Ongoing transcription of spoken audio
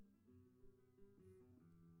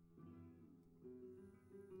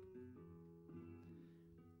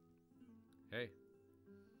Hey,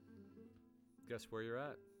 guess where you're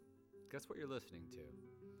at? Guess what you're listening to?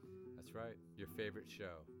 That's right, your favorite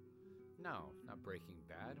show. No, not Breaking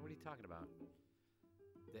Bad. What are you talking about?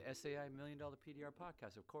 The SAI $1 Million PDR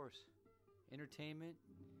podcast, of course. Entertainment,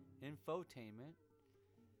 infotainment,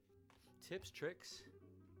 tips, tricks.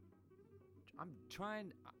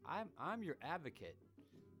 I'm your advocate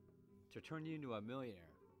to turn you into a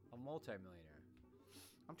millionaire, a multimillionaire.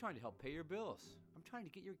 I'm trying to help pay your bills. I'm trying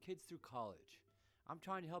to get your kids through college. I'm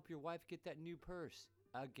trying to help your wife get that new purse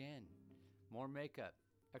again. More makeup,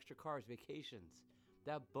 extra cars, vacations,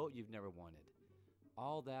 that boat you've never wanted.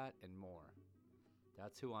 All that and more.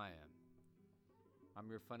 That's who I am. I'm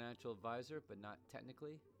your financial advisor, but not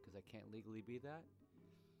technically, because I can't legally be that.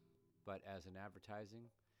 But as an advertising,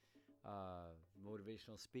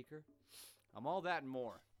 motivational speaker, I'm all that and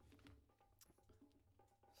more.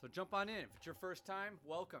 So jump on in. If it's your first time,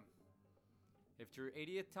 welcome. If it's your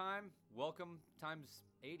 80th time, welcome times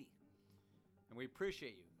 80. And we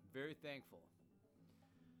appreciate you. Very thankful.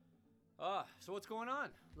 So what's going on?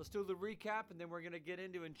 Let's do the recap, and then we're going to get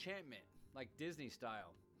into enchantment, like Disney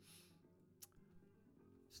style.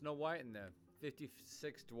 Snow White and the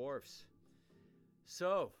 56 Dwarfs.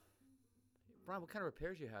 So, Brian, what kind of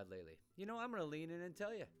repairs you had lately? You know, I'm going to lean in and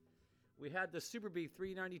tell you. We had the Super Bee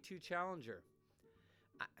 392 Challenger.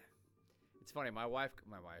 It's funny, my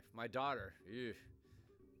daughter,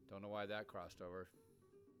 don't know why that crossed over.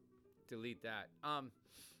 Delete that. I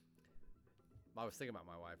was thinking about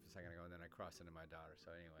my wife a second ago, and then I crossed into my daughter.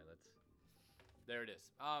 So anyway, there it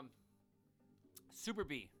is. Super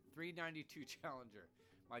Bee 392 Challenger.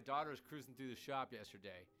 My daughter was cruising through the shop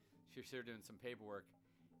yesterday. She was here doing some paperwork,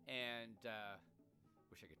 and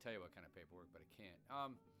wish I could tell you what kind of paperwork, but I can't.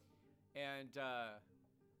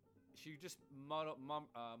 She just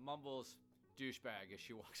mumbles douchebag as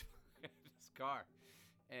she walks by his car.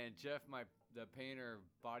 And Jeff, the painter,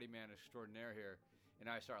 body man extraordinaire here, and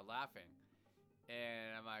I start laughing.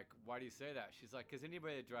 And I'm like, why do you say that? She's like, because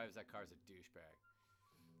anybody that drives that car is a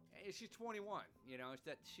douchebag. And she's 21, you know, it's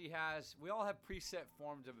that we all have preset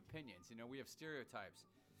forms of opinions. You know, we have stereotypes.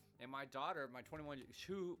 And my daughter, my 21,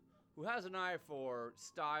 who has an eye for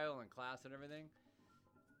style and class and everything,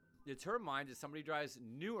 it's her mind that somebody drives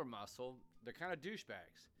newer muscle, they're kind of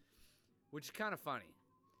douchebags, which is kind of funny.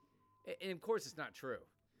 And of course, it's not true.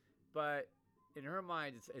 But in her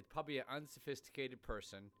mind, it's probably an unsophisticated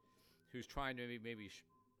person who's trying to maybe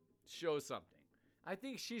show something. I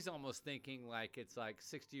think she's almost thinking like it's like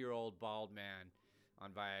 60-year-old bald man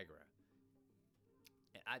on Viagra.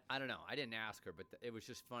 I don't know. I didn't ask her, but it was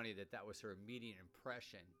just funny that was her immediate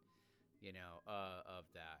impression, you know, of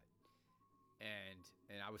that.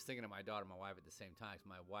 And I was thinking of my daughter and my wife at the same time, because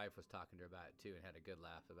my wife was talking to her about it too and had a good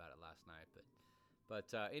laugh about it last night.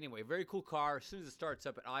 But anyway, very cool car. As soon as it starts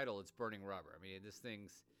up at idle, it's burning rubber. I mean, this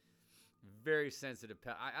thing's very sensitive.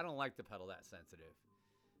 I don't like the pedal that sensitive.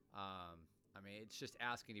 I mean, it's just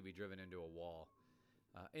asking to be driven into a wall.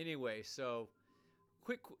 Anyway, so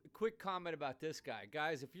quick comment about this guy.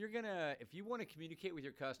 Guys, if you want to communicate with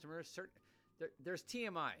your customers, there's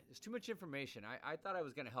TMI. There's too much information. I thought I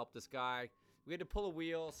was going to help this guy. We had to pull a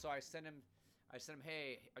wheel, so I sent him,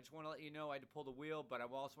 hey, I just want to let you know I had to pull the wheel, but I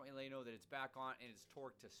also want to let you know that it's back on and it's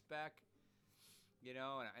torqued to spec, you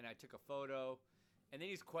know, and I took a photo. And then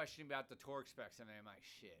he's questioning about the torque specs, and I'm like,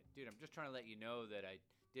 shit, dude, I'm just trying to let you know that I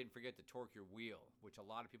didn't forget to torque your wheel, which a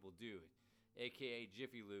lot of people do, a.k.a.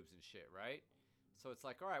 Jiffy Lubes and shit, right? So it's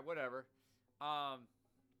like, all right, whatever.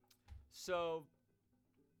 So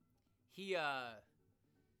he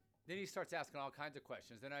then he starts asking all kinds of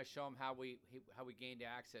questions. Then I show him how we gained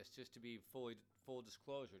access, just to be full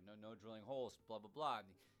disclosure, no drilling holes, blah blah blah.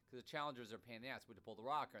 Because the Challengers are a pain in the ass. We had to pull the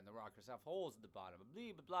rocker, and the rockers have holes at the bottom.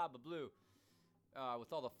 Blah blah blah blah.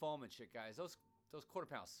 With all the foam and shit, guys, those quarter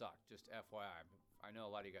pounds suck. Just FYI, I know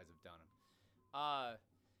a lot of you guys have done them.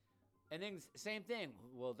 And then same thing.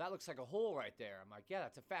 Well, that looks like a hole right there. I'm like, yeah,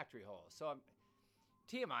 that's a factory hole. So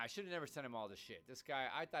TMI, I should have never sent him all this shit. This guy,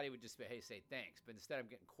 I thought he would just say thanks, but instead I'm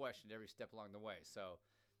getting questioned every step along the way. So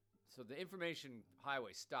the information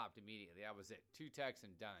highway stopped immediately. That was it. 2 texts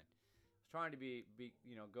and done. I was trying to be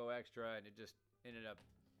go extra, and it just ended up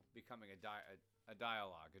becoming a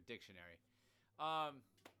dialogue, a dictionary.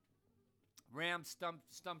 Ram stump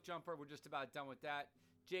jumper. We're just about done with that.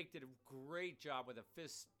 Jake did a great job with a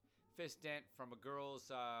fist dent from a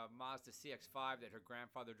girl's Mazda CX-5 that her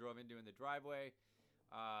grandfather drove into in the driveway.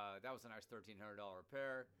 That was a nice $1,300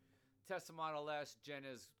 repair. Tesla Model S,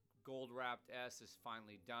 Jenna's gold-wrapped S is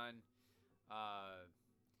finally done.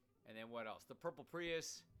 And then what else? The purple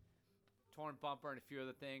Prius. Torn Bumper, and a few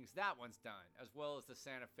other things. That one's done, as well as the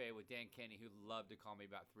Santa Fe with Dan Kenny, who loved to call me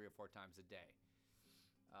about 3 or 4 times a day.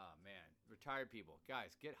 Oh, man. Retired people.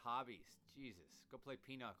 Guys, get hobbies. Jesus. Go play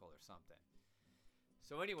Pinochle or something.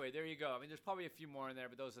 So anyway, there you go. I mean, there's probably a few more in there,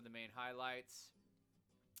 but those are the main highlights.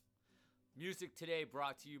 Music today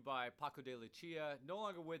brought to you by Paco de Lucia. No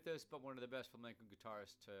longer with us, but one of the best flamenco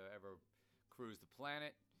guitarists to ever cruise the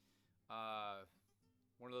planet.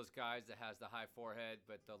 One of those guys that has the high forehead,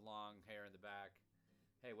 but the long hair in the back.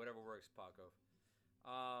 Hey, whatever works, Paco.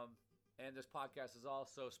 And this podcast is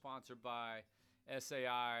also sponsored by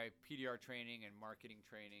SAI, PDR training and marketing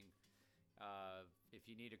training. If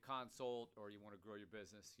you need a consult or you want to grow your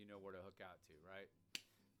business, you know where to hook out to, right?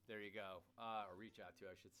 There you go. Or reach out to,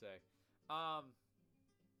 I should say.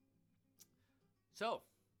 So,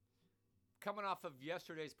 coming off of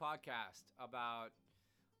yesterday's podcast about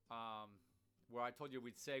where I told you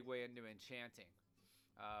we'd segue into enchanting.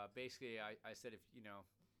 Basically, I said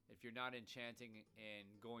if you're not enchanting and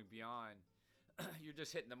going beyond, you're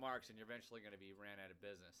just hitting the marks and you're eventually going to be ran out of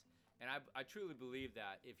business. And I truly believe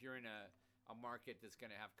that if you're in a market that's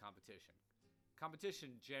going to have competition.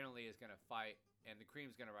 Competition generally is going to fight, and the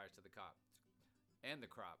cream's going to rise to the top. And the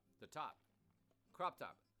top. Crop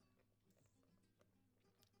top.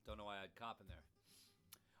 Don't know why I had cop in there.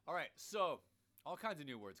 All right, so all kinds of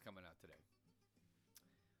new words coming out today.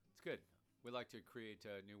 It's good. We like to create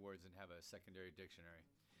new words and have a secondary dictionary.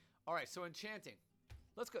 All right, so enchanting.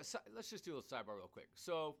 Let's just do a little sidebar real quick.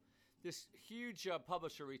 So this huge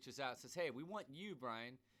publisher reaches out and says, hey, we want you,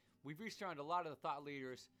 Brian. We've reached around a lot of the thought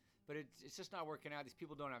leaders, but it's just not working out. These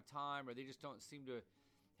people don't have time, or they just don't seem to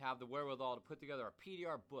have the wherewithal to put together a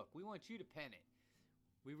PDR book. We want you to pen it.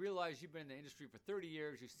 We realize you've been in the industry for 30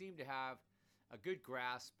 years. You seem to have a good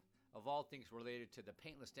grasp of all things related to the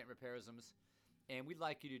paintless dent repairisms, and we'd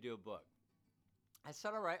like you to do a book. I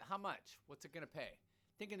said, all right, how much? What's it going to pay?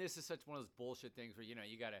 Thinking this is such one of those bullshit things where, you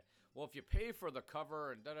got to, well, if you pay for the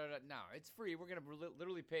cover and da-da-da. No, it's free. We're going to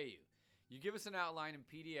literally pay you. You give us an outline in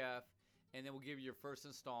PDF, and then we'll give you your first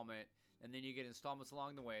installment, and then you get installments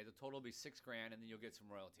along the way. The total will be $6,000, and then you'll get some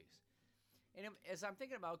royalties. And as I'm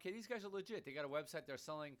thinking about, okay, these guys are legit. They got a website. They're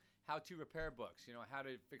selling how-to repair books, how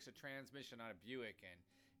to fix a transmission on a Buick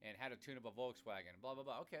and how to tune up a Volkswagen, blah, blah,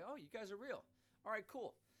 blah. Okay, you guys are real. All right,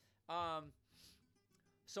 cool.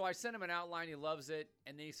 So I sent him an outline. He loves it.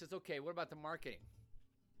 And then he says, okay, what about the marketing?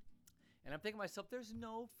 And I'm thinking to myself, there's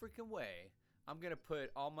no freaking way I'm going to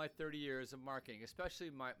put all my 30 years of marketing,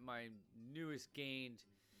 especially my newest gained,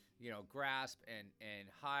 grasp and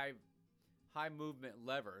high movement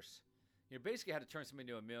levers. Basically how to turn somebody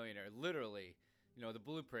into a millionaire. Literally, the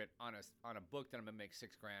blueprint on a book that I'm going to make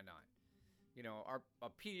 $6,000 on. Our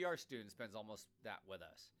PDR student spends almost that with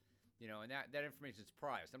us. And that information is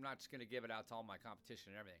prized. I'm not just going to give it out to all my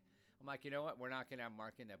competition and everything. I'm like, you know what? We're not going to have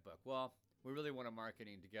marketing that book. Well, we really want a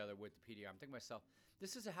marketing together with the PDR. I'm thinking to myself,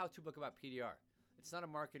 this is a how-to book about PDR. It's not a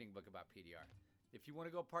marketing book about PDR. If you want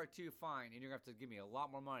to go part 2, fine, and you're going to have to give me a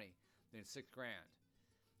lot more money than $6,000.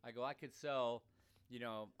 I go, I could sell,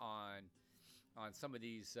 on some of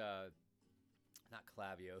these, not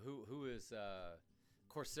Klaviyo, who is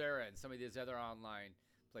Coursera and some of these other online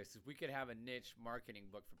places. We could have a niche marketing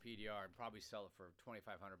book for PDR and probably sell it for $2,500,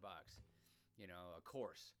 a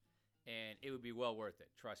course. And it would be well worth it,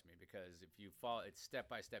 trust me, because if you follow it's step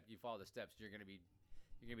by step, you follow the steps, you're gonna be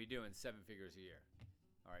doing 7 figures a year.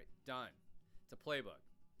 All right, done. It's a playbook.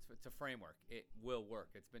 It's a framework. It will work.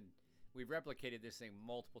 We've replicated this thing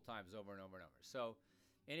multiple times over and over and over. So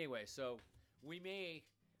anyway, we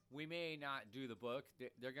may not do the book.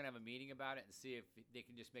 They're going to have a meeting about it and see if they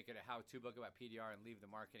can just make it a how-to book about PDR and leave the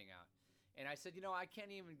marketing out. And I said, I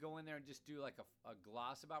can't even go in there and just do like a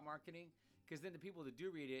gloss about marketing, because then the people that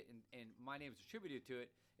do read it and my name's attributed to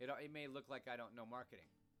it, it may look like I don't know marketing,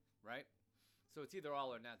 right? So it's either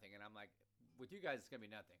all or nothing. And I'm like, with you guys, it's going to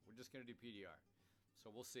be nothing. We're just going to do PDR.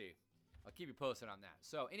 So we'll see. I'll keep you posted on that.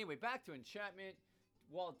 So anyway, back to enchantment,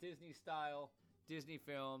 Walt Disney style, Disney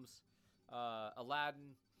films,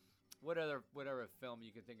 Aladdin. Whatever film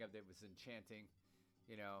you can think of that was enchanting,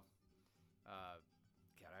 God,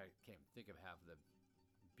 I can't think of half of them.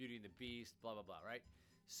 Beauty and the Beast, blah, blah, blah, right?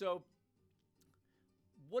 So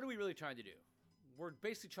what are we really trying to do? We're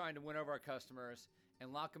basically trying to win over our customers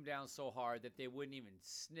and lock them down so hard that they wouldn't even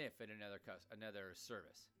sniff at another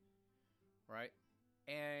service, right?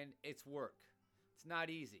 And it's work. It's not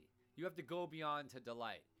easy. You have to go beyond to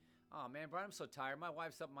delight. Oh, man, Brian, I'm so tired. My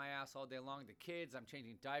wife's up my ass all day long. The kids, I'm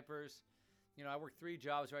changing diapers. I work 3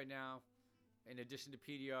 jobs right now in addition to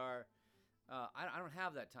PDR. I don't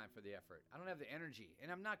have that time for the effort. I don't have the energy,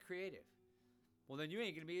 and I'm not creative. Well, then you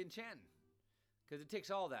ain't going to be enchanting, because it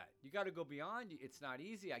takes all that. You got to go beyond. It's not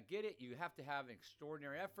easy. I get it. You have to have an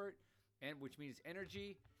extraordinary effort, and which means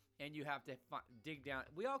energy, and you have to dig down.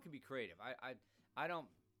 We all can be creative. I don't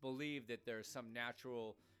believe that there's some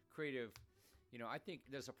natural creative. I think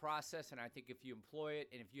there's a process, and I think if you employ it,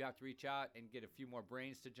 and if you have to reach out and get a few more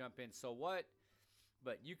brains to jump in, so what?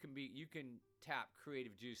 But you can tap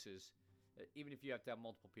creative juices, even if you have to have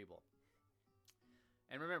multiple people.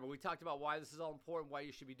 And remember, we talked about why this is all important, why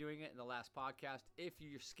you should be doing it in the last podcast. If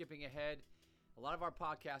you're skipping ahead, a lot of our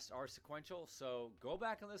podcasts are sequential, so go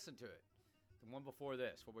back and listen to it. The one before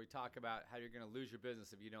this, where we talk about how you're going to lose your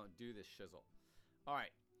business if you don't do this shizzle. All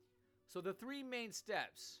right. So the 3 main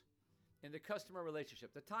steps in the customer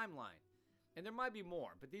relationship, the timeline, and there might be more,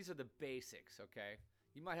 but these are the basics, okay?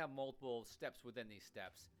 You might have multiple steps within these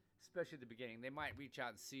steps, especially at the beginning. They might reach out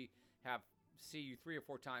and see you 3 or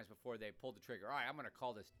 4 times before they pull the trigger. All right, I'm going to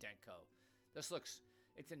call this Denko.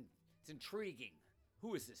 It's intriguing.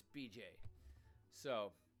 Who is this BJ?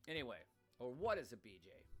 So anyway, or what is a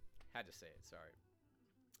BJ? Had to say it, sorry.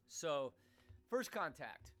 So first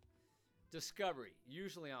contact, discovery,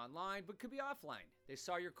 usually online, but could be offline. They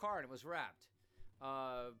saw your car and it was wrapped.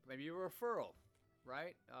 Maybe a referral,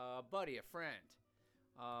 right? A buddy, a friend.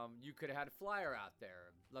 You could have had a flyer out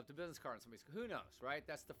there, left a business card on somebody's. Who knows, right?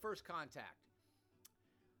 That's the first contact.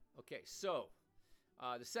 Okay, so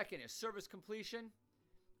the second is service completion,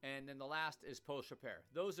 and then the last is post repair.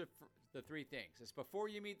 Those are the 3 things. It's before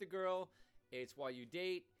you meet the girl, it's while you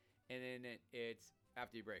date, and then it's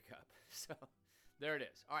after you break up. So there it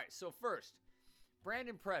is. All right, so first, brand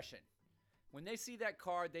impression. When they see that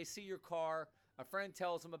card, they see your car, a friend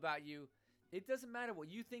tells them about you. It doesn't matter what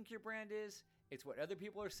you think your brand is. It's what other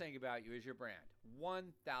people are saying about you is your brand.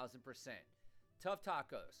 1,000%. Tough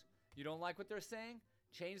tacos. You don't like what they're saying?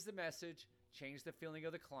 Change the message, change the feeling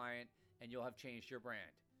of the client, and you'll have changed your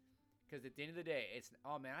brand. Because at the end of the day, it's,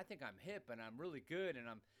 oh man, I think I'm hip and I'm really good and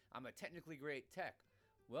I'm a technically great tech.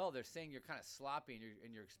 Well, they're saying you're kind of sloppy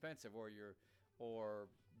and you're expensive, or you're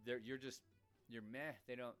meh.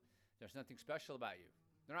 There's nothing special about you.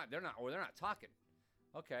 They're not talking.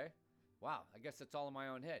 Okay. Wow. I guess that's all in my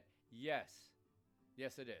own head. Yes,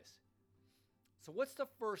 it is. So what's the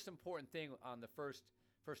first important thing on the first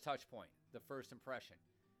touch point, the first impression?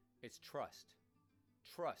 It's trust.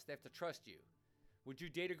 Trust. They have to trust you. Would you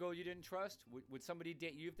date a girl you didn't trust? Would somebody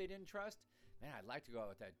date you if they didn't trust? Man, I'd like to go out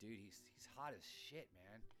with that dude. He's hot as shit,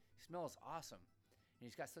 man. He smells awesome. And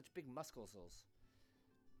he's got such big muscles.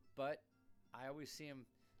 But I always see him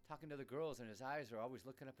talking to the girls, and his eyes are always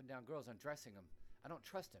looking up and down girls, undressing them. I don't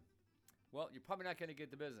trust him. Well, you're probably not going to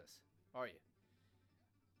get the business, are you?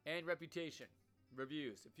 And reputation,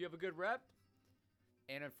 reviews. If you have a good rep,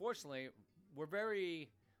 and unfortunately, we're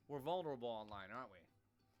vulnerable online, aren't we?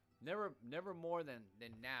 Never more than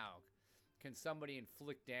now can somebody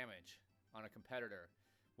inflict damage on a competitor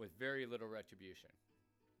with very little retribution.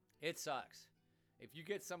 It sucks. If you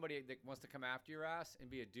get somebody that wants to come after your ass and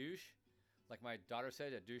be a douche, like my daughter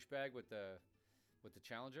said, a douchebag with the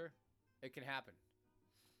Challenger, it can happen.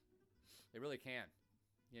 It really can.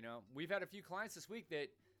 We've had a few clients this week that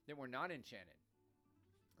were not enchanted.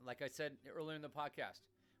 Like I said earlier in the podcast,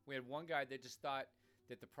 we had one guy that just thought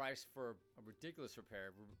that the price for a ridiculous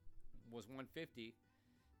repair was $150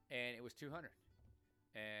 and it was $200.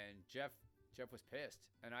 And Jeff was pissed.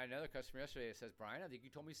 And I had another customer yesterday that says, Brian, I think you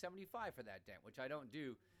told me $75 for that dent, which I don't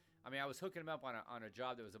do. I mean, I was hooking him up on a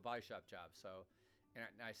job that was a body shop job. So, and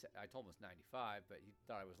I told him it was $95, but he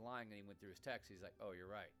thought I was lying, and he went through his text. He's like, oh, you're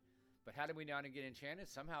right. But how did we not get enchanted?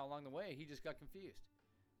 Somehow along the way, he just got confused.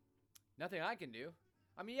 Nothing I can do.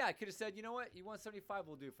 I mean, yeah, I could have said, you know what? You want $75,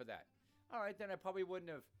 we'll do for that. All right, then I probably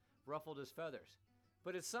wouldn't have ruffled his feathers.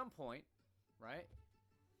 But at some point, right,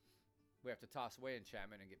 we have to toss away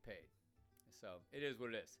enchantment and get paid. So it is what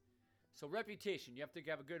it is. So reputation, you have to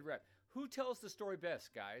have a good rep. Who tells the story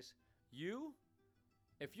best, guys? You?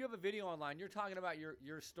 If you have a video online, you're talking about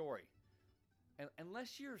your story. And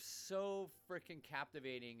unless you're so freaking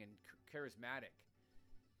captivating and charismatic.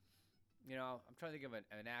 I'm trying to think of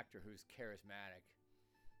an actor who's charismatic.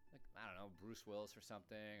 Like, I don't know, Bruce Willis or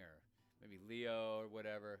something, or maybe Leo or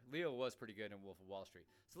whatever. Leo was pretty good in Wolf of Wall Street.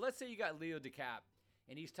 So let's say you got Leo DeCap,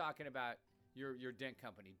 and he's talking about your dent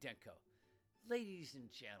company, Denko. Ladies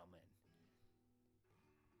and gentlemen,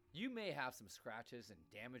 you may have some scratches and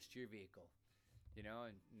damage to your vehicle, and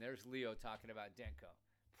there's Leo talking about Denko.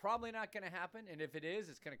 Probably not going to happen, and if it is,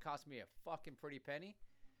 it's going to cost me a fucking pretty penny.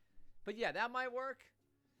 But yeah, that might work.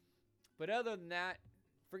 But other than that,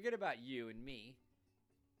 forget about you and me.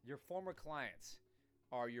 Your former clients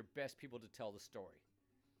are your best people to tell the story,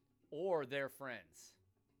 or their friends.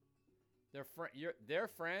 Their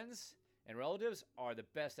friends And relatives are the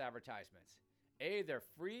best advertisements. A, they're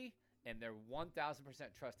free and they're 1,000%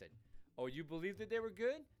 trusted. Oh, you believe that they were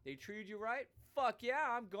good? They treated you right? Fuck yeah,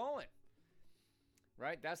 I'm going.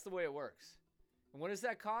 Right? That's the way it works. And what does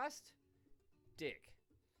that cost? Dick.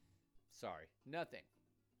 Sorry, nothing.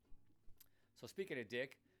 So speaking of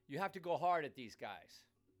dick, you have to go hard at these guys.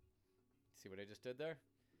 See what I just did there?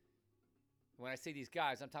 When I say these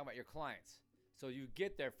guys, I'm talking about your clients. So you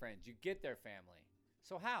get their friends, you get their family.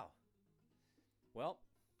 So how? Well,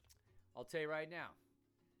 I'll tell you right now.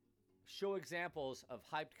 Show examples of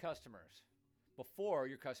hyped customers before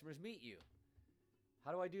your customers meet you.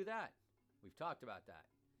 How do I do that? We've talked about that.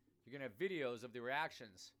 You're going to have videos of the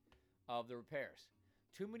reactions of the repairs.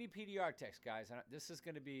 Too many PDR texts, guys. This is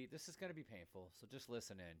going to be painful. So just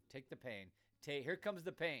listen in. Take the pain. Here comes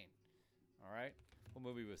the pain. All right. What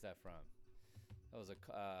movie was that from? That was a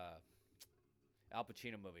Al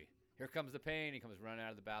Pacino movie. Here comes the pain. He comes running out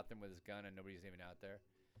of the bathroom with his gun and nobody's even out there.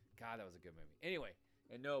 God, that was a good movie. Anyway,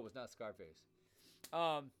 and no, it was not Scarface.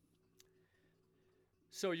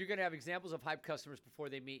 So you're going to have examples of hype customers before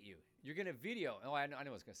they meet you. You're going to video. Oh, I know what I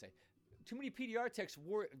was going to say. Too many PDR techs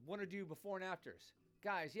want to do before and afters.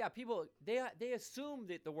 Guys, yeah, people, they assume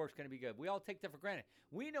that the work's going to be good. We all take that for granted.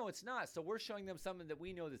 We know it's not, so we're showing them something that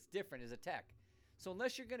we know that's different as a tech. So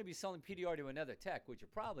unless you're going to be selling PDR to another tech, which you're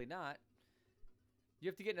probably not, you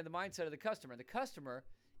have to get into the mindset of the customer. The customer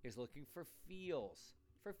is looking for feels,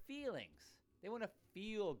 for feelings. They want to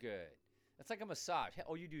feel good. It's like a massage.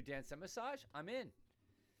 Oh, you do dance and massage? I'm in.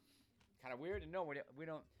 Kind of weird. And no, we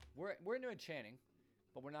don't. We're into enchanting,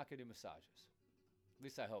 but we're not going to do massages. At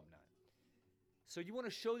least I hope not. So you want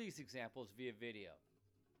to show these examples via video.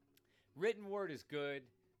 Written word is good.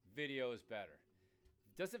 Video is better.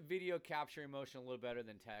 Doesn't video capture emotion a little better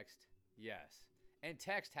than text? Yes. And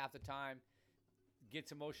text half the time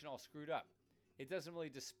gets emotion all screwed up. It doesn't really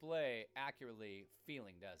display accurately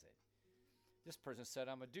feeling, does it? This person said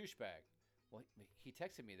I'm a douchebag. Well, he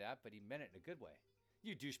texted me that, but he meant it in a good way.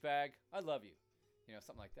 You douchebag, I love you. You know,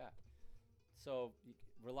 something like that. So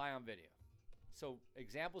rely on video. So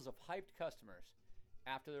examples of hyped customers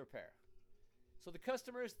after the repair. So the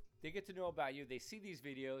customers, they get to know about you. They see these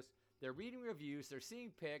videos. They're reading reviews. They're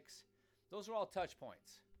seeing pics. Those are all touch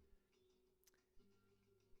points.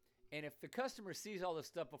 And if the customer sees all this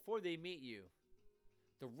stuff before they meet you,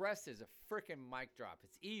 the rest is a freaking mic drop.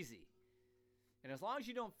 It's easy. And as long as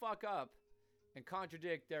you don't fuck up and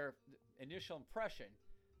contradict their initial impression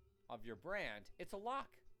of your brand, it's a lock.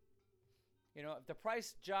 You know, if the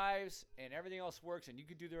price jives and everything else works and you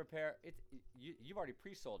can do the repair, you've already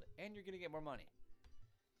pre-sold it and you're going to get more money.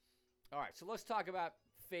 All right, so let's talk about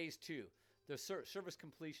phase 2, the service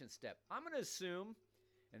completion step. I'm going to assume,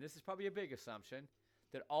 and this is probably a big assumption,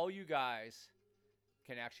 that all you guys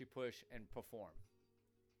can actually push and perform.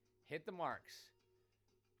 Hit the marks.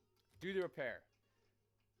 Do the repair.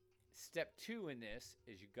 Step 2 in this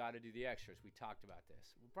is you got to do the extras. We talked about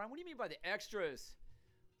this. Brian, what do you mean by the extras?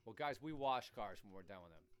 Well, guys, we wash cars when we're done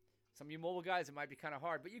with them. Some of you mobile guys, it might be kind of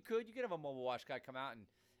hard, but you could have a mobile wash guy come out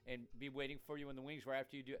and be waiting for you in the wings right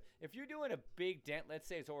after you do it. If you're doing a big dent, let's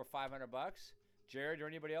say it's over $500, Jared or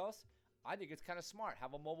anybody else, I think it's kind of smart.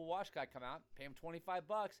 Have a mobile wash guy come out, pay him $25,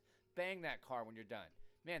 bang that car when you're done.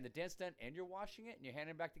 Man, the dent's done and you're washing it and you're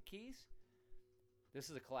handing back the keys? This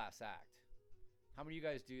is a class act. How many of you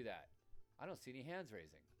guys do that? I don't see any hands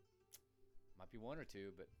raising. Might be one or two,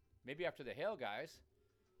 but maybe after the hail guys.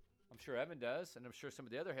 I'm sure Evan does, and I'm sure some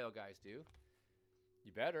of the other hail guys do.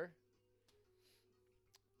 You better.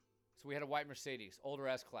 So we had a white Mercedes, older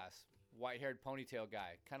S-Class, white-haired ponytail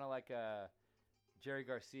guy, kind of like a Jerry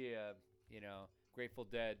Garcia, Grateful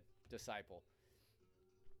Dead disciple.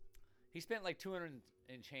 He spent like $200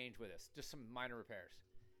 and change with us, just some minor repairs.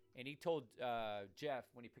 And he told Jeff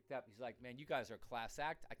when he picked up, he's like, man, you guys are a class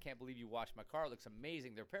act. I can't believe you washed my car. It looks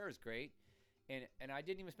amazing. The repair is great. And I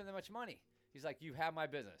didn't even spend that much money. He's like, you have my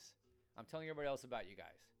business. I'm telling everybody else about you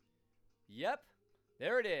guys. Yep,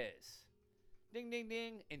 there it is. Ding, ding,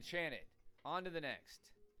 ding, enchanted. On to the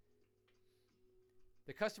next.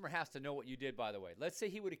 The customer has to know what you did, by the way. Let's say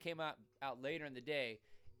he would have came out later in the day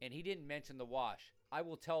and he didn't mention the wash. I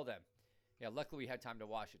will tell them. Yeah, luckily we had time to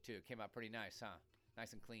wash it too. It came out pretty nice, huh?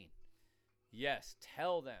 Nice and clean. Yes,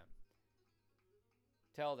 tell them.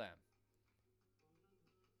 Tell them.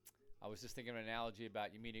 I was just thinking of an analogy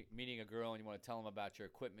about you meeting a girl and you want to tell them about your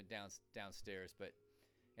equipment downstairs.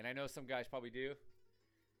 And I know some guys probably do.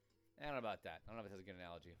 I don't know about that. I don't know if that's a good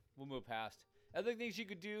analogy. We'll move past. Other things you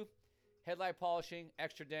could do, headlight polishing,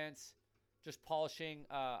 extra dents, just polishing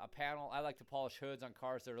a panel. I like to polish hoods on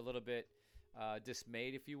cars that are a little bit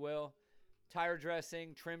dismayed, if you will. Tire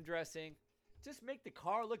dressing, trim dressing. Just make the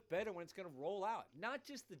car look better when it's going to roll out, not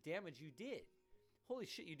just the damage you did. Holy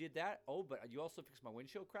shit, you did that? Oh, but you also fixed my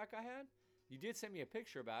windshield crack I had? You did send me a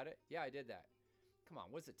picture about it. Yeah, I did that. Come on,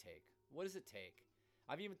 what does it take? What does it take?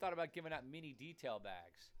 I've even thought about giving out mini detail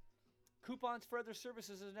bags. Coupons for other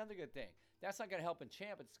services is another good thing. That's not going to help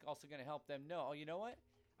Enchant, but it's also going to help them know, oh, you know what?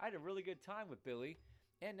 I had a really good time with Billy,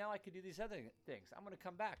 and now I can do these other things. I'm going to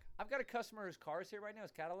come back. I've got a customer whose car is here right now,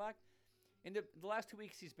 his Cadillac. In the last 2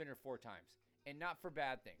 weeks, he's been here 4 times. And not for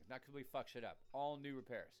bad things, not because we fuck shit up. All new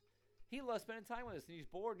repairs. He loves spending time with us, and he's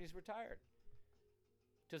bored, and he's retired.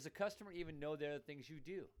 Does the customer even know the other things you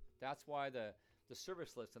do? That's why the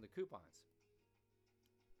service list and the coupons.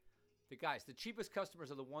 The cheapest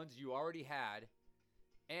customers are the ones you already had,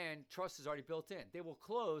 and trust is already built in. They will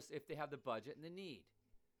close if they have the budget and the need.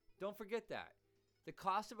 Don't forget that. The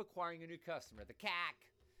cost of acquiring a new customer, the CAC,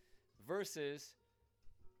 versus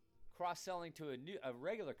cross-selling to a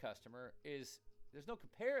regular customer there's no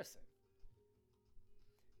comparison.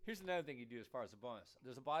 Here's another thing you do as far as a bonus.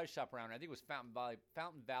 There's a body shop around. I think it was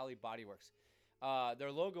Fountain Valley Body Works.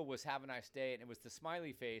 Their logo was "Have a Nice Day," and it was the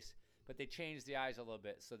smiley face, but they changed the eyes a little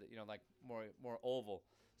bit so that like more oval,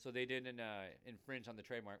 so they didn't infringe on the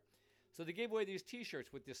trademark. So they gave away these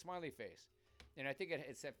T-shirts with this smiley face, and I think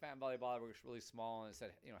it said Fountain Valley Body Works really small, and it said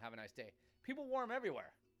 "Have a nice day." People wore them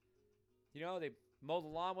everywhere. They mow the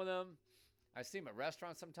lawn with them. I see him at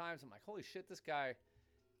restaurants sometimes. I'm like, holy shit, this guy,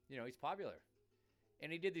 he's popular.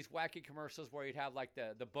 And he did these wacky commercials where he'd have like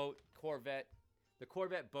the Corvette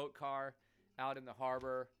boat car out in the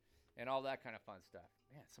harbor and all that kind of fun stuff.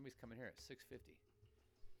 Man, somebody's coming here at 6:50.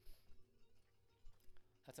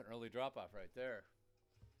 That's an early drop-off right there.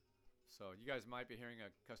 So you guys might be hearing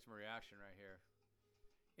a customer reaction right here.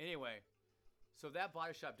 Anyway, so that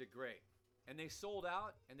body shop did great. And they sold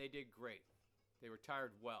out, and they did great. They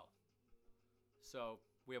retired well. So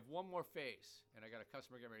we have one more phase, and I got a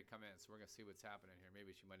customer getting ready to come in, so we're going to see what's happening here.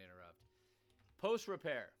 Maybe she might interrupt.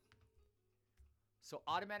 Post-repair. So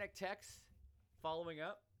automatic texts, following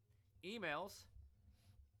up, emails,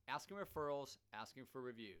 asking referrals, asking for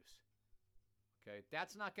reviews. Okay,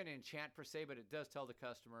 that's not going to enchant per se, but it does tell the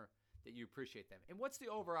customer that you appreciate them. And what's the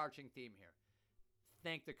overarching theme here?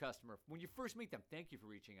 Thank the customer. When you first meet them, thank you for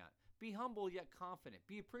reaching out. Be humble yet confident.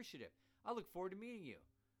 Be appreciative. I look forward to meeting you.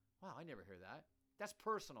 Wow, I never hear that. That's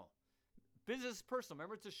personal. Business is personal.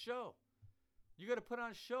 Remember, it's a show. You got to put on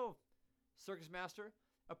a show, Circus Master.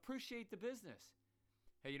 Appreciate the business.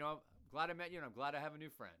 Hey, I'm glad I met you, and I'm glad I have a new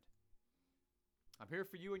friend. I'm here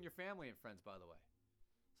for you and your family and friends, by the way.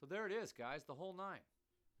 So there it is, guys, the whole 9.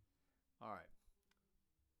 All right.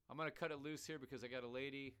 I'm going to cut it loose here because I got a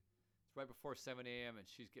lady. It's right before 7 a.m., and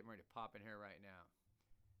she's getting ready to pop in here right now.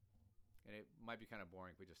 And it might be kind of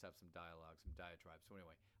boring if we just have some dialogue, some diatribes. So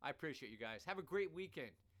anyway, I appreciate you guys. Have a great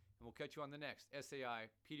weekend, and we'll catch you on the next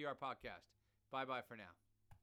SAI PDR podcast. Bye-bye for now.